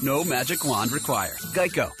geico.com. No magic wand required.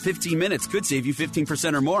 Geico, 15 minutes could save you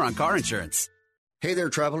 15% or more on car insurance. Hey there,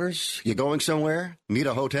 travelers. You going somewhere? Need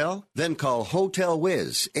a hotel? Then call Hotel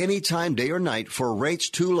Wiz anytime, day or night, for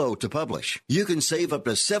rates too low to publish. You can save up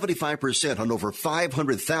to 75% on over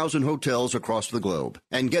 500,000 hotels across the globe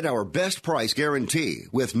and get our best price guarantee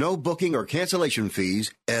with no booking or cancellation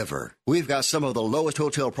fees ever. We've got some of the lowest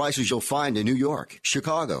hotel prices you'll find in New York,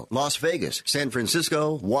 Chicago, Las Vegas, San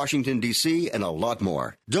Francisco, Washington, D.C., and a lot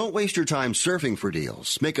more. Don't waste your time surfing for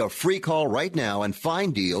deals. Make a free call right now and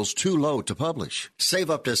find deals too low to publish. Save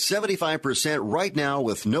up to 75% right now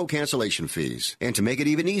with no cancellation fees. And to make it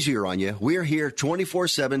even easier on you, we're here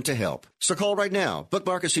 24/7 to help. So call right now.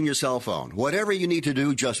 Bookmark us in your cell phone. Whatever you need to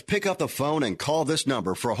do, just pick up the phone and call this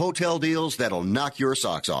number for hotel deals that'll knock your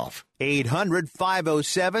socks off.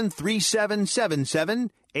 800-507-3777.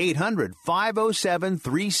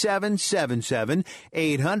 800-507-3777.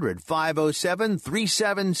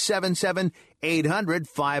 800-507-3777.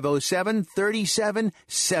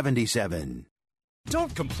 800-507-3777.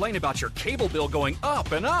 Don't complain about your cable bill going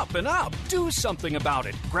up and up and up. Do something about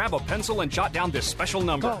it. Grab a pencil and jot down this special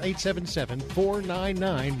number. Call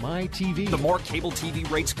 877-499-MY-TV. The more cable TV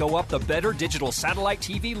rates go up, the better digital satellite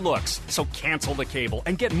TV looks. So cancel the cable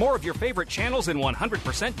and get more of your favorite channels in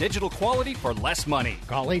 100% digital quality for less money.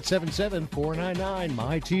 Call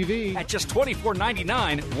 877-499-MY-TV. At just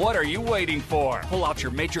 $24.99, what are you waiting for? Pull out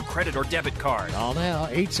your major credit or debit card. Call now,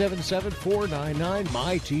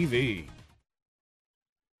 877-499-MY-TV.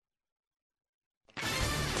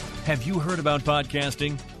 Have you heard about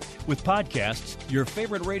podcasting? With podcasts, your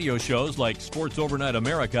favorite radio shows like Sports Overnight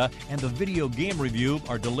America and the Video Game Review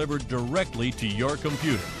are delivered directly to your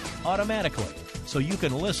computer, automatically, so you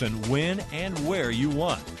can listen when and where you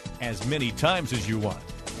want, as many times as you want.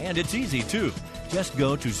 And it's easy, too. Just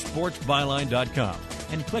go to sportsbyline.com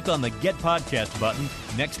and click on the Get Podcast button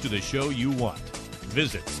next to the show you want.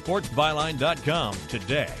 Visit sportsbyline.com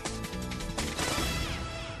today.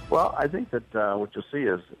 Well, I think that what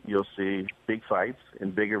you'll see big fights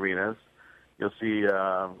in big arenas. You'll see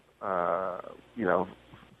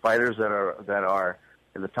fighters that are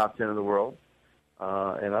in the top 10 of the world,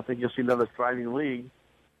 and I think you'll see another thriving league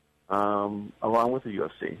along with the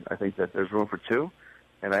UFC. I think that there's room for two,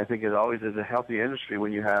 and I think it always is a healthy industry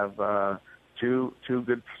when you have two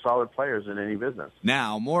good solid players in any business.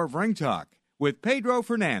 Now more of Ring Talk with Pedro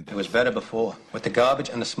Fernandez. It was better before. With the garbage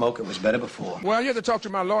and the smoke, it was better before. Well, you have to talk to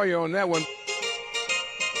my lawyer on that one.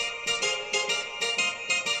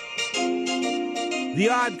 The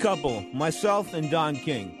Odd Couple, myself and Don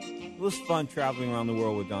King. It was fun traveling around the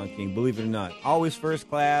world with Don King, believe it or not. Always first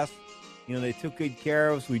class. You know, they took good care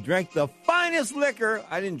of us. We drank the finest liquor.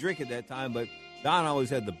 I didn't drink at that time, but Don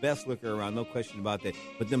always had the best liquor around, no question about that.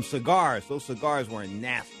 But them cigars, those cigars weren't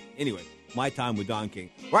nasty. Anyway, my time with Don King.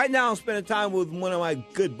 Right now, I'm spending time with one of my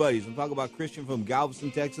good buddies. I'm talking about Christian from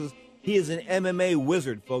Galveston, Texas. He is an MMA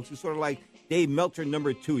wizard, folks. He's sort of like Dave Meltzer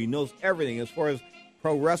 #2. He knows everything as far as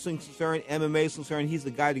pro wrestling is concerned, MMA is concerned. He's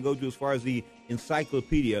the guy to go to as far as the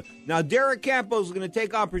encyclopedia. Now, Derek Campos is going to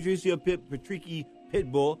take on Patricio Patricky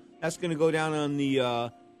Pitbull. That's going to go down on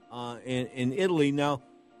the in Italy. Now,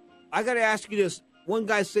 I got to ask you this: one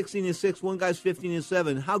guy's 16-6, one guy's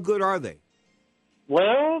 15-7. How good are they?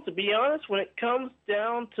 Well, to be honest, when it comes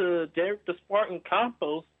down to Derek the Spartan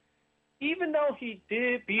Campos, even though he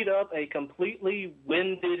did beat up a completely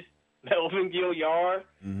winded Melvin Gilliard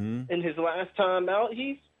in his last time out,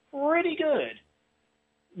 he's pretty good.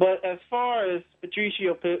 But as far as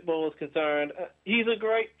Patricio Pitbull is concerned, he's a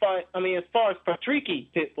great fight. I mean, as far as Patricky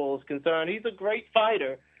Pitbull is concerned, he's a great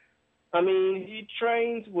fighter. I mean, he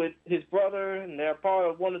trains with his brother, and they're part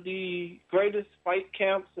of one of the greatest fight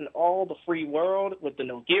camps in all the free world with the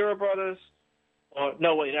Nogueira brothers.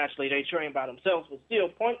 No, wait, actually, they train by themselves. But still,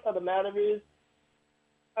 point of the matter is,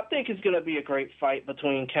 I think it's going to be a great fight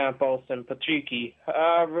between Campos and Patricky.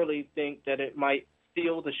 I really think that it might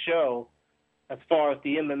steal the show as far as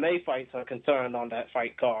the MMA fights are concerned on that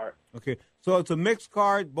fight card. Okay, so it's a mixed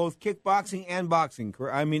card, both kickboxing and boxing,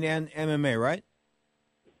 and MMA, right?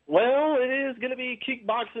 Well, it is going to be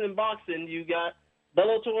kickboxing and boxing. You got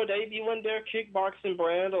Bellator debuting their kickboxing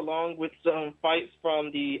brand along with some fights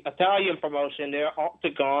from the Italian promotion, their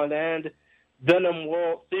Octagon and Venom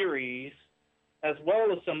World Series, as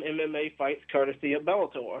well as some MMA fights courtesy of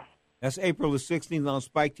Bellator. That's April the 16th on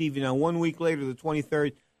Spike TV. Now, 1 week later, the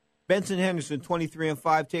 23rd, Benson Henderson,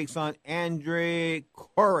 23-5, takes on Andrei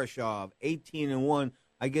Koreshov, 18-1.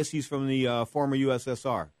 I guess he's from the former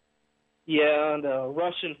USSR. Yeah, the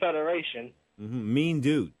Russian Federation. Mean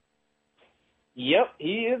dude. Yep,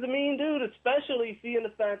 he is a mean dude, especially seeing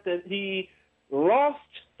the fact that he lost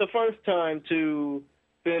the first time to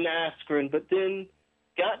Ben Askren, but then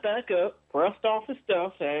got back up, brushed off his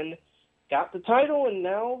stuff, and got the title, and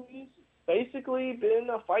now he's basically been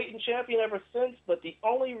a fighting champion ever since. But the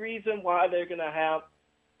only reason why they're going to have,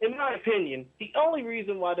 in my opinion, the only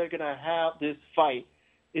reason why they're going to have this fight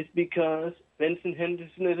is because Vincent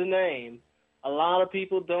Henderson is a name. A lot of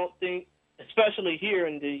people don't think, especially here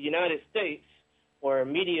in the United States, where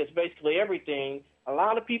media is basically everything, a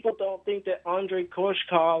lot of people don't think that Andrei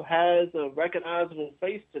Koreshov has a recognizable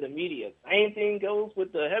face to the media. Same thing goes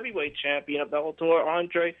with the heavyweight champion of Bellator,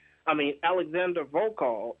 Alexander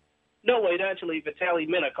Volkov. No, wait, actually, Vitaly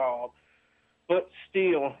Minakov. But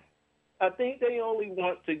still, I think they only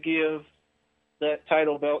want to give that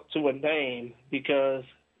title belt to a name because,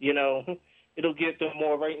 it'll get them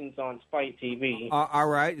more ratings on Spike TV. All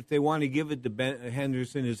right. If they want to give it to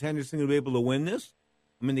Henderson, is Henderson going to be able to win this?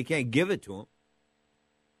 I mean, they can't give it to him.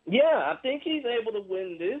 Yeah, I think he's able to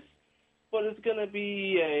win this, but it's going to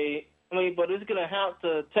be it's going to have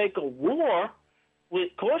to take a war with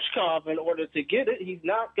Koreshov in order to get it. He's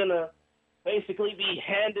not going to basically be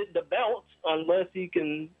handed the belt unless he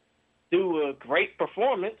can do a great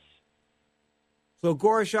performance. So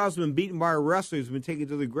Koreshov's been beaten by a wrestler who's been taken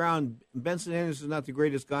to the ground. Benson Henderson's not the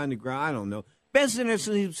greatest guy on the ground. I don't know. Benson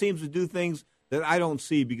Henderson seems to do things that I don't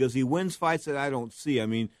see because he wins fights that I don't see. I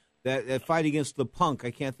mean, that fight against the Punk,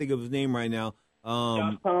 I can't think of his name right now.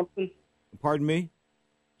 Josh Thompson. Pardon me?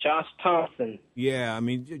 Josh Thompson. Yeah, I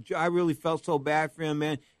mean, I really felt so bad for him,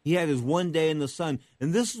 man. He had his one day in the sun.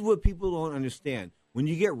 And this is what people don't understand. When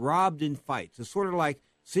you get robbed in fights, it's sort of like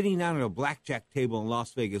sitting down at a blackjack table in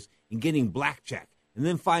Las Vegas and getting blackjack, and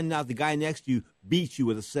then finding out the guy next to you beats you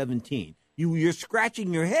with a 17. You're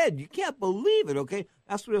scratching your head. You can't believe it, okay?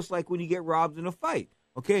 That's what it's like when you get robbed in a fight.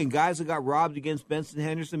 Okay, and guys that got robbed against Benson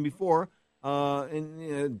Henderson before,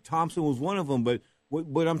 and Thompson was one of them. But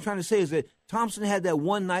what I'm trying to say is that Thompson had that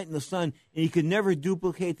one night in the sun, and he could never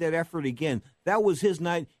duplicate that effort again. That was his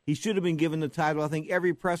night. He should have been given the title. I think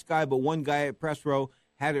every press guy but one guy at press row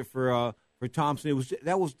had it for Thompson.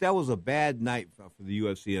 That was a bad night for the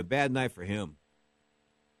UFC, a bad night for him.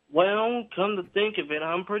 Well, come to think of it,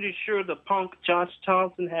 I'm pretty sure the Punk Josh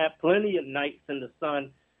Thompson had plenty of nights in the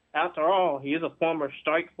sun. After all, he is a former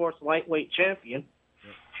Strikeforce lightweight champion.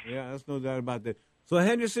 Yeah, there's no doubt about that. So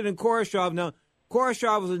Henderson and Koreshov. Now,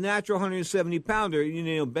 Koreshov was a natural 170-pounder. You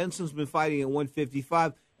know, Benson's been fighting at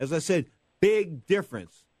 155. As I said, big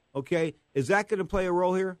difference. Okay, is that going to play a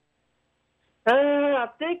role here? I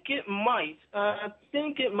think it might.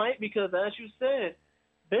 Because, as you said,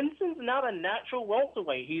 Benson's not a natural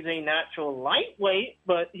welterweight. He's a natural lightweight,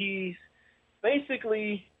 but he's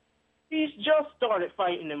just started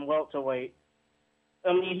fighting in welterweight.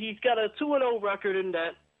 I mean, he's got a 2-0 record in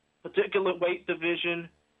that particular weight division.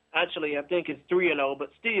 Actually, I think it's 3-0, but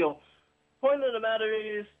still, point of the matter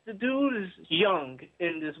is the dude is young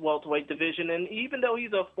in this welterweight division, and even though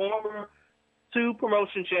he's a former 2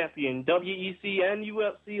 promotion champion, WEC and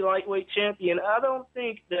UFC lightweight champion, I don't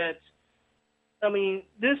think that, I mean,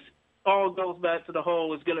 this all goes back to the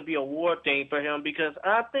whole it's going to be a war thing for him, because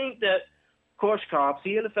I think that Koreshkov,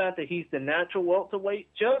 seeing the fact that he's the natural welterweight,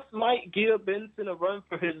 just might give Benson a run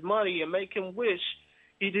for his money and make him wish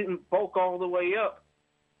he didn't bulk all the way up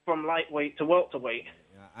from lightweight to welterweight.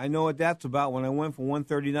 I know what that's about. When I went from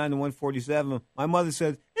 139 to 147, my mother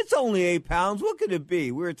said, it's only 8 pounds. What could it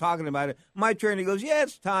be? We were talking about it. My trainer goes, yeah,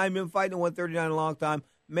 it's time. Been fighting at 139 a long time.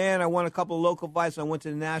 Man, I won a couple of local fights. I went to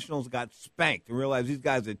the Nationals, got spanked, and realized these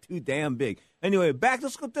guys are too damn big. Anyway,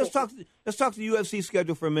 let's talk the UFC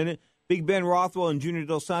schedule for a minute. Big Ben Rothwell and Junior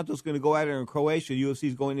Dos Santos going to go at it in Croatia.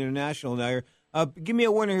 UFC's going international now here. Give me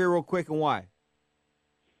a winner here real quick and why.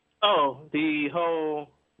 Oh, the whole...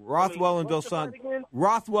 Rothwell and Dos Santos.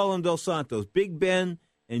 Rothwell and Dos Santos. Big Ben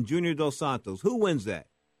and Junior Dos Santos. Who wins that?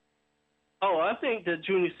 Oh, I think that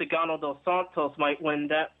Junior Cigano Dos Santos might win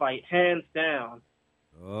that fight, hands down.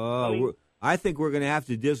 I think we're going to have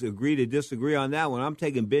to disagree on that one. I'm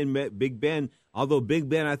taking Big Ben. Although Big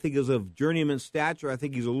Ben, I think, is of journeyman stature. I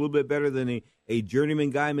think he's a little bit better than a journeyman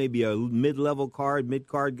guy, maybe a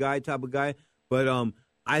mid-card guy type of guy. But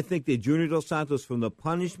I think that Junior Dos Santos, from the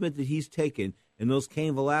punishment that he's taken in those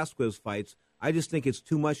Cain Velasquez fights, I just think it's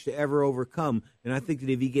too much to ever overcome. And I think that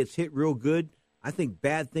if he gets hit real good, I think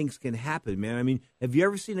bad things can happen, man. I mean, have you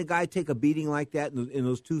ever seen a guy take a beating like that in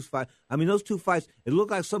those 2 fights? I mean, those 2 fights, it looked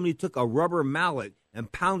like somebody took a rubber mallet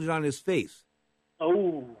and pounded on his face.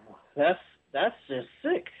 Oh, that's just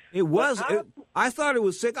sick. It was. I thought it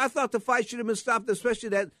was sick. I thought the fight should have been stopped, especially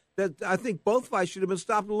that I think both fights should have been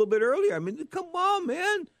stopped a little bit earlier. I mean, come on,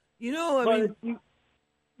 man. You know,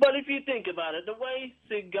 But if you think about it, the way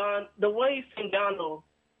Cigano,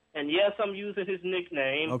 and yes, I'm using his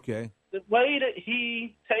nickname. Okay. The way that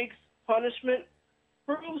he takes punishment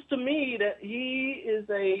proves to me that he is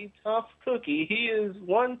a tough cookie. He is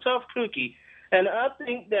one tough cookie. And I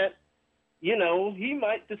think that, you know, he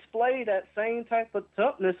might display that same type of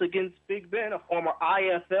toughness against Big Ben, a former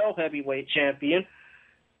IFL heavyweight champion,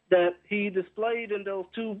 that he displayed in those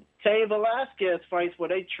 2 Cain Velasquez fights where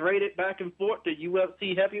they traded back and forth the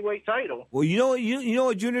UFC heavyweight title. Well, you know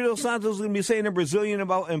what Junior Dos Santos is going to be saying in Brazilian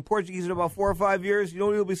in Portuguese in about 4 or 5 years? You know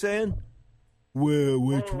what he'll be saying? Well,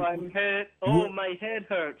 my head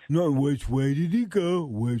hurts. No, which way did he go?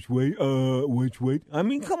 Which way? I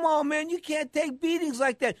mean, come on, man. You can't take beatings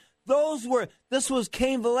like that. This was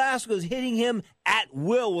Cain Velasquez hitting him at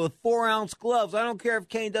will with 4-ounce gloves. I don't care if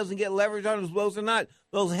Cain doesn't get leverage on his blows or not.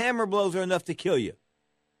 Those hammer blows are enough to kill you.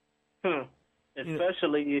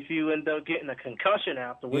 Especially if you end up getting a concussion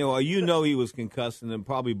afterwards. You know he was concussed in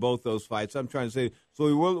probably both those fights. I'm trying to say,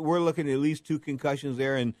 so we're looking at least 2 concussions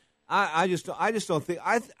there, and I just don't think.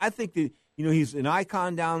 I think that he's an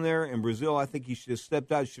icon down there in Brazil. I think he should have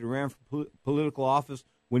stepped out. Should have ran for political office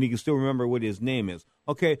when he can still remember what his name is.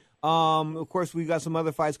 Okay. Of course, we got some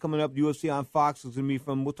other fights coming up. UFC on Fox is going to be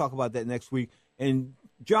fun. We'll talk about that next week. And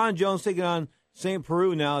John Jones taking on St.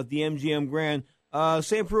 Peru now at the MGM Grand.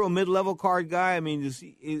 St. Peru, a mid-level card guy. I mean,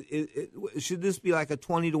 should this be like a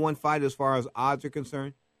 20-1 fight as far as odds are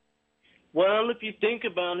concerned? Well, if you think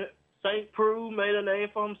about it, St. Peru made a name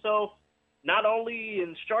for himself not only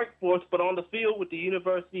in strike force but on the field with the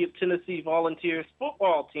University of Tennessee Volunteers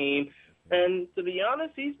football team. And to be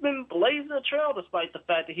honest, he's been blazing a trail despite the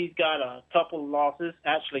fact that he's got a couple of losses,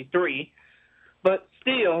 actually 3. But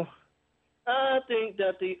still, I think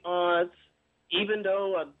that the odds, even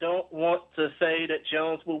though I don't want to say that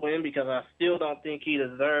Jones will win because I still don't think he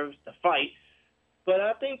deserves the fight, but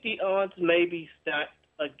I think the odds may be stacked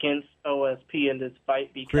against OSP in this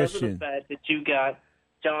fight because of the fact that you got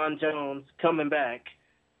John Jones coming back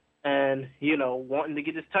and, wanting to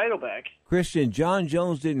get his title back. Christian, John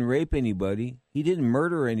Jones didn't rape anybody. He didn't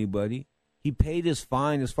murder anybody. He paid his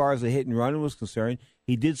fine as far as the hit and run was concerned.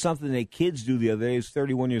 He did something that kids do the other day. He's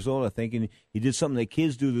 31 years old, I think, and he did something that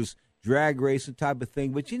kids do, this drag racing type of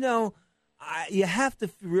thing. But, you have to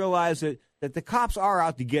realize that the cops are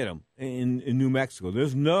out to get him in New Mexico.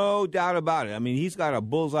 There's no doubt about it. I mean, he's got a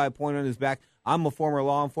bullseye point on his back. I'm a former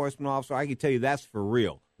law enforcement officer. I can tell you that's for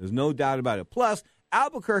real. There's no doubt about it. Plus,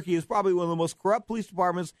 Albuquerque is probably one of the most corrupt police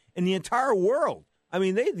departments in the entire world. I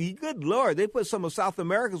mean, good Lord, they put some of South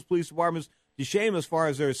America's police departments to shame as far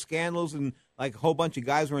as their scandals and like a whole bunch of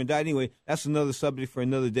guys were indicted. Anyway, that's another subject for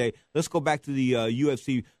another day. Let's go back to the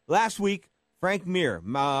UFC. Last week, Frank Mir,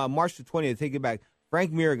 March the 20th, take it back.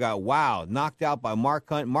 Frank Mir got knocked out by Mark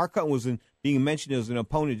Hunt. Mark Hunt was being mentioned as an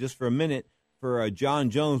opponent just for a minute for John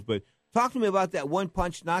Jones. But talk to me about that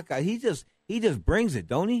one-punch knockout. He just brings it,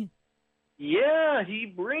 don't he? Yeah, he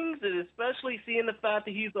brings it, especially seeing the fact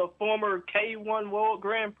that he's a former K1 World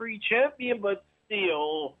Grand Prix champion. But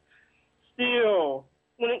still,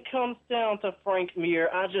 when it comes down to Frank Mir,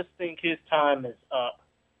 I just think his time is up.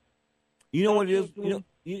 You know what it is?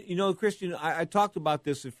 You know, Christian, I talked about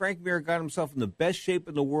this. If Frank Mir got himself in the best shape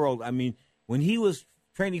in the world, I mean, when he was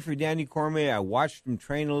training for Danny Cormier, I watched him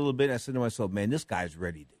train a little bit. I said to myself, man, this guy's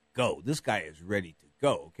ready to go. This guy is ready to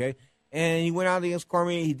go, okay? And he went out against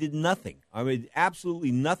Cormier. He did nothing. I mean,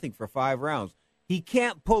 absolutely nothing for 5 rounds. He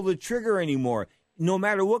can't pull the trigger anymore. No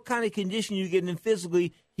matter what kind of condition you get in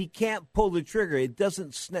physically, he can't pull the trigger. It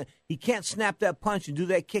doesn't snap. He can't snap that punch and do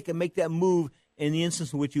that kick and make that move in the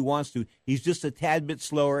instance in which he wants to. He's just a tad bit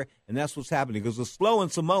slower, and that's what's happening. Because the slow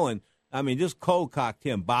and Samoan, I mean, just cold-cocked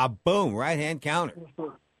him. Bob, boom, right-hand counter.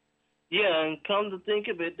 Yeah, and come to think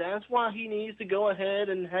of it, that's why he needs to go ahead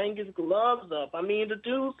and hang his gloves up. I mean, the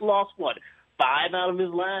dude's lost, 5 out of his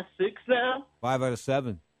last 6 now? 5 out of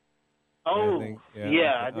 7. Oh,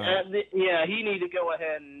 yeah, he need to go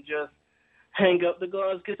ahead and just hang up the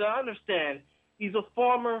gloves, because I understand he's a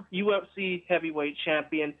former UFC heavyweight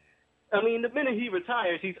champion. I mean, the minute he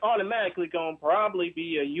retires, he's automatically going to probably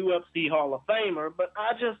be a UFC Hall of Famer, but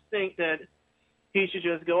I just think that he should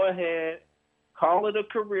just go ahead, call it a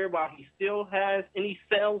career while he still has any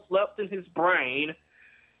cells left in his brain,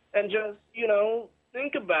 and just,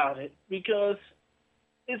 think about it, because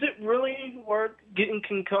is it really worth getting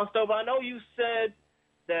concussed over? I know you said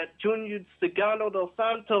that Junior Cigano dos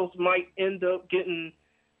Santos might end up getting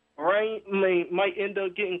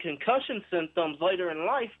concussion symptoms later in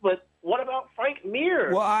life, but what about Frank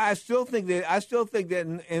Mir? Well, I still think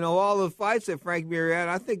that in all the fights that Frank Mir had,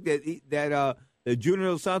 I think that Junior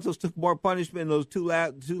Dos Santos took more punishment in those two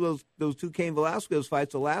Cain Velasquez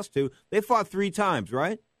fights. The last 2, they fought 3 times,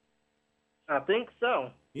 right? I think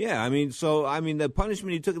so. Yeah, I mean, the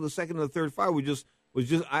punishment he took in the second and the third fight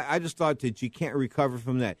I just thought that you can't recover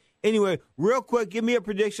from that. Anyway, real quick, give me a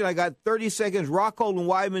prediction. I got 30 seconds. Rockhold and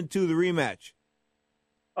Weidman 2, the rematch.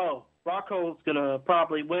 Oh, Rockhold's gonna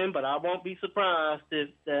probably win, but I won't be surprised if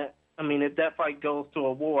that fight goes to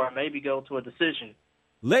a war, maybe go to a decision.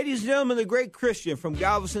 Ladies and gentlemen, the great Christian from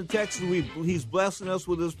Galveston, Texas. He's blessing us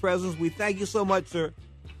with his presence. We thank you so much, sir.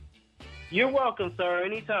 You're welcome, sir.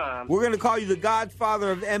 Anytime. We're going to call you the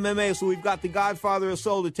Godfather of MMA, so we've got the Godfather of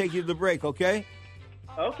Soul to take you to the break, okay?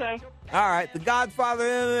 Okay. All right, the Godfather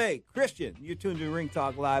of MMA, Christian. You're tuned to Ring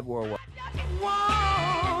Talk Live Worldwide. I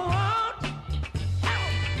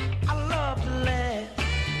love to laugh.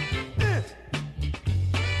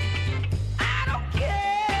 I don't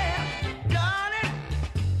care, darling,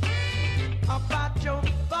 about your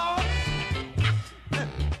thoughts.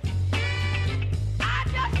 I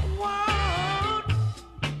just want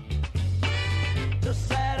to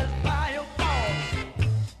satisfy your thoughts.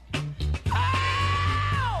 Oh!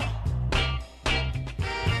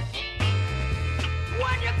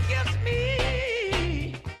 When you kiss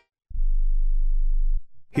me.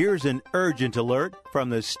 Here's an urgent alert from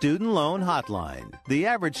the Student Loan Hotline. The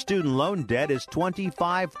average student loan debt is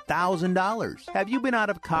 $25,000. Have you been out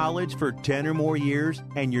of college for 10 or more years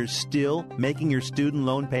and you're still making your student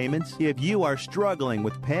loan payments? If you are struggling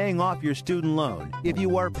with paying off your student loan, if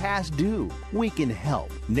you are past due, we can help.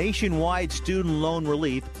 Nationwide Student Loan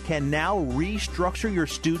Relief can now restructure your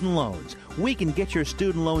student loans. We can get your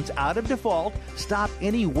student loans out of default, stop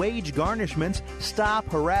any wage garnishments, stop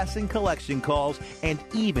harassing collection calls, and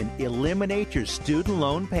even eliminate your student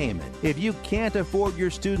loan payment. If you can't afford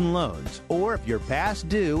your student loans, or if you're past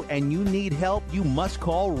due and you need help, you must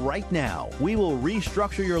call right now. We will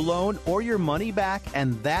restructure your loan or your money back,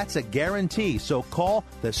 and that's a guarantee. So call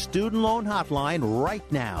the Student Loan Hotline right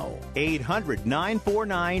now.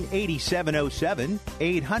 800-949-8707.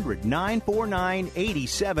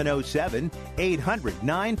 800-949-8707.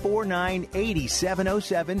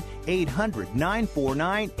 800-949-8707.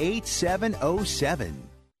 800-949-8707.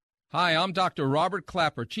 Hi, I'm Dr. Robert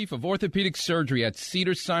Clapper, Chief of Orthopedic Surgery at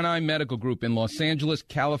Cedars-Sinai Medical Group in Los Angeles,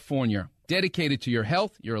 California. dedicated to your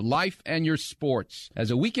health, your life, and your sports.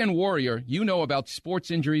 As a weekend warrior, you know about sports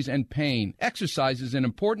injuries and pain. Exercise is an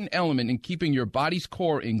important element in keeping your body's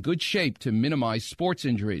core in good shape to minimize sports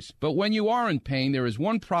injuries. But when you are in pain, there is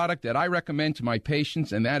one product that I recommend to my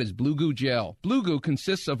patients, and that is Blue Goo Gel. Blue Goo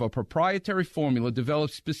consists of a proprietary formula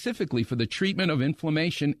developed specifically for the treatment of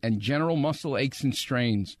inflammation and general muscle aches and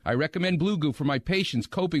strains. I recommend Blue Goo for my patients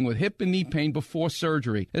coping with hip and knee pain before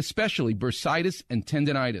surgery, especially bursitis and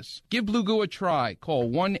tendinitis. Give Blue Goo a try.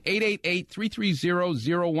 Call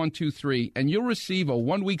 1-888-330-0123 and you'll receive a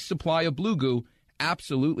 1-week supply of Blue Goo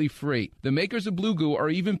absolutely free. The makers of Blue Goo are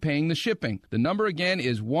even paying the shipping. The number again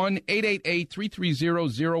is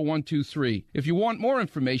 1-888-330-0123. If you want more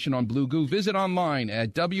information on Blue Goo, visit online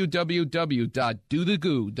at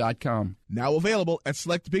www.dothegoo.com. Now available at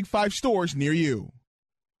select Big 5 stores near you.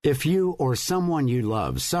 If you or someone you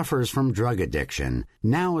love suffers from drug addiction,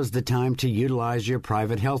 now is the time to utilize your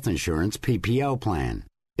private health insurance PPO plan.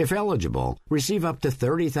 If eligible, receive up to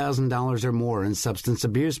 $30,000 or more in substance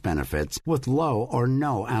abuse benefits with low or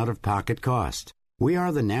no out-of-pocket cost. We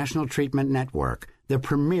are the National Treatment Network, the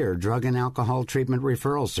premier drug and alcohol treatment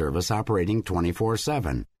referral service operating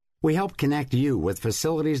 24/7. We help connect you with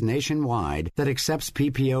facilities nationwide that accepts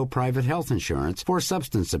PPO private health insurance for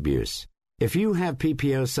substance abuse. If you have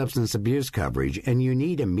PPO substance abuse coverage and you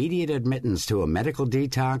need immediate admittance to a medical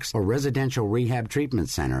detox or residential rehab treatment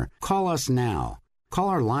center, call us now. Call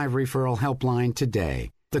our live referral helpline today.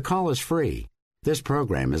 The call is free. This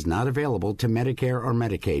program is not available to Medicare or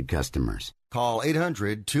Medicaid customers. Call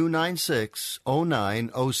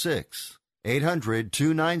 800-296-0906.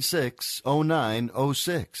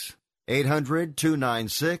 800-296-0906.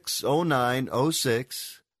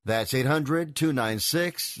 800-296-0906. That's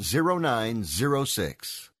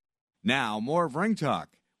 800-296-0906. Now, more of Ring Talk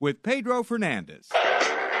with Pedro Fernandez.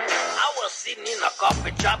 I was sitting in a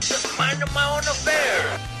coffee shop just minding my own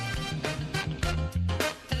affairs.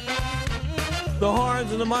 The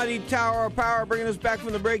horns and the mighty Tower of Power bringing us back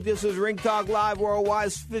from the break. This is Ring Talk Live Worldwide.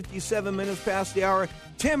 It's 57 minutes past the hour.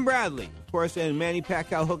 Tim Bradley, of course, and Manny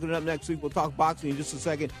Pacquiao hooking it up next week. We'll talk boxing in just a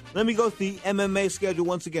second. Let me go through the MMA schedule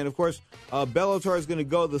once again. Of course, Bellator is going to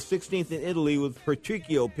go the 16th in Italy with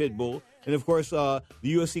Patricio Pitbull. And, of course, the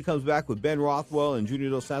UFC comes back with Ben Rothwell and Junior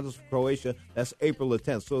Dos Santos from Croatia. That's April the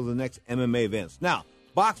 10th. So are the next MMA events. Now,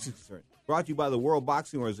 boxing concern. Brought to you by the World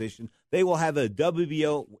Boxing Organization. They will have a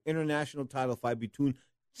WBO international title fight between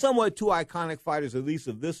somewhat two iconic fighters, at least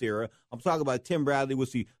of this era. I'm talking about Tim Bradley,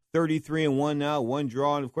 with the 33-1 now, one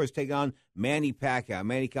draw, and of course taking on Manny Pacquiao.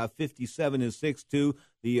 Manny Pacquiao 57-6-2,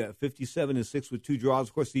 the 57-6 with two draws.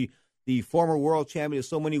 Of course, the former world champion of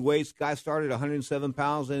so many weights. Guy started at 107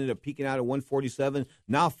 pounds, ended up peaking out at 147.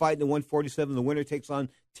 Now fighting at 147. The winner takes on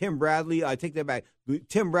Tim Bradley. I take that back.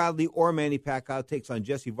 Tim Bradley or Manny Pacquiao takes on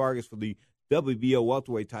Jesse Vargas for the WBO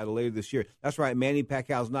welterweight title later this year. That's right. Manny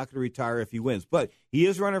Pacquiao is not going to retire if he wins, but he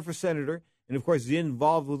is running for senator. And, of course, he's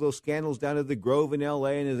involved with those scandals down at the Grove in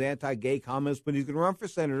L.A. and his anti-gay comments, but he's going to run for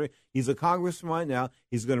senator. He's a congressman right now.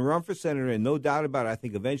 He's going to run for senator, and no doubt about it, I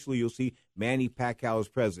think eventually you'll see Manny Pacquiao as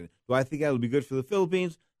president. Do I think that will be good for the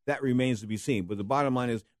Philippines? That remains to be seen. But the bottom line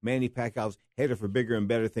is Manny Pacquiao's headed for bigger and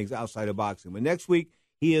better things outside of boxing. But next week,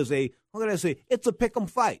 he is it's a pick 'em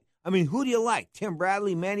fight. I mean, who do you like? Tim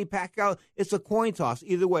Bradley, Manny Pacquiao? It's a coin toss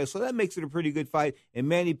either way. So that makes it a pretty good fight. And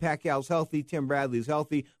Manny Pacquiao's healthy. Tim Bradley's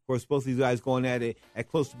healthy. Of course, both these guys going at it at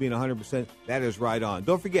close to being 100%. That is right on.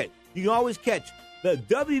 Don't forget, you can always catch the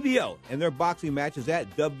WBO and their boxing matches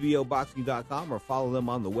at WBOboxing.com or follow them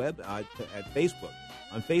on the web at Facebook,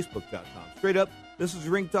 on Facebook.com. Straight up, this is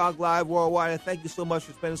Ring Talk Live Worldwide. And thank you so much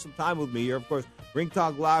for spending some time with me here. Of course, Ring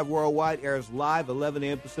Talk Live Worldwide airs live 11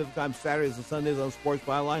 a.m. Pacific Time, Saturdays and Sundays on Sports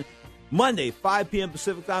Byline. Monday, 5 p.m.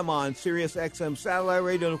 Pacific Time on Sirius XM Satellite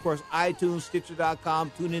Radio. And, of course, iTunes,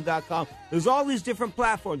 Stitcher.com, TuneIn.com. There's all these different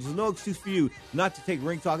platforms. There's no excuse for you not to take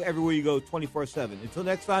Ring Talk everywhere you go 24/7. Until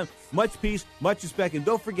next time, much peace, much respect. And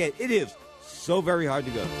don't forget, it is so very hard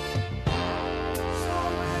to go.